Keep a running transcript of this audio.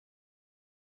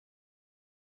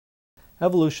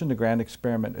Evolution, the Grand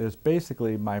Experiment, is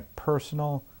basically my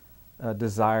personal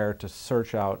desire to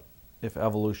search out if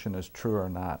evolution is true or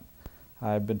not.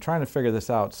 I've been trying to figure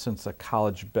this out since a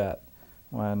college bet,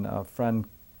 when a friend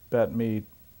bet me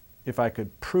if I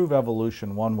could prove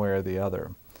evolution one way or the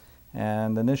other.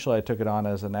 And initially I took it on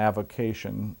as an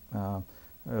avocation,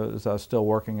 as I was still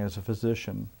working as a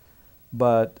physician.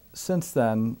 But since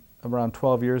then, around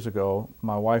 12 years ago,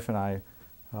 my wife and I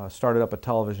started up a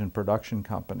television production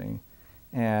company,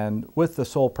 and with the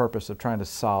sole purpose of trying to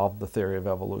solve the theory of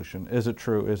evolution. Is it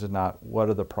true? Is it not? What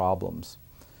are the problems?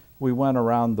 We went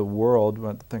around the world,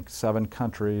 went, I think, 7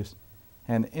 countries,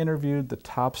 and interviewed the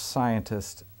top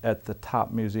scientists at the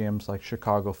top museums like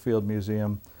Chicago Field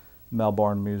Museum,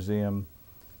 Melbourne Museum,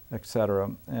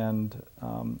 etc. And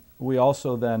we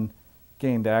also then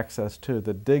gained access to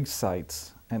the dig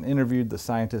sites and interviewed the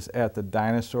scientists at the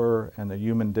dinosaur and the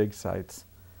human dig sites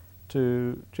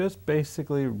to just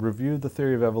basically review the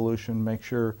theory of evolution, make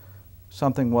sure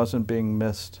something wasn't being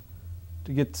missed,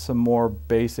 to get some more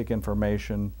basic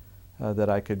information that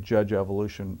I could judge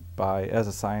evolution by as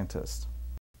a scientist.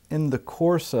 In the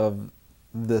course of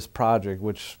this project,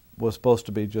 which was supposed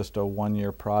to be just a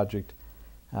one-year project,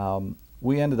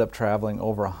 we ended up traveling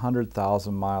over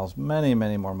 100,000 miles, many,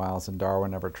 many more miles than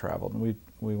Darwin ever traveled. And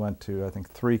we went to, I think,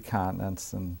 3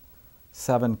 continents and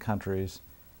 7 countries,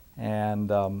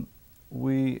 and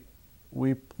we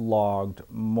logged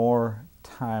more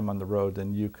time on the road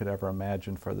than you could ever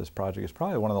imagine for this project. It's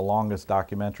probably one of the longest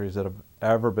documentaries that have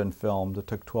ever been filmed. It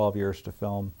took 12 years to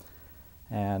film,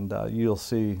 and you'll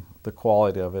see the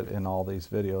quality of it in all these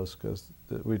videos, because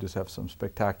we just have some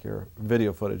spectacular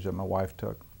video footage that my wife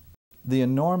took. The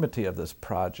enormity of this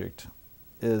project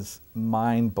is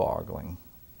mind-boggling.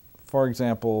 For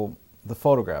example, the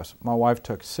photographs. My wife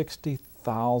took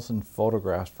 60,000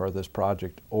 photographs for this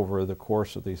project over the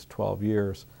course of these 12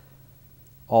 years.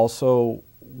 Also,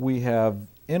 we have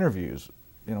interviews,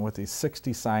 with these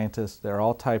 60 scientists. They're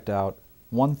all typed out,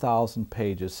 1,000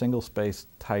 pages, single-space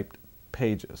typed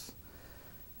pages.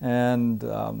 And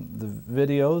the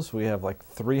videos, we have like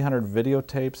 300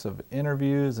 videotapes of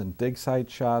interviews and dig site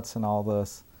shots and all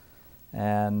this.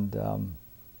 And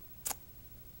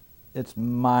it's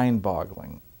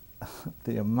mind-boggling,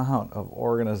 the amount of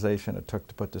organization it took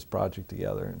to put this project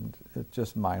together. It's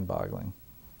just mind-boggling.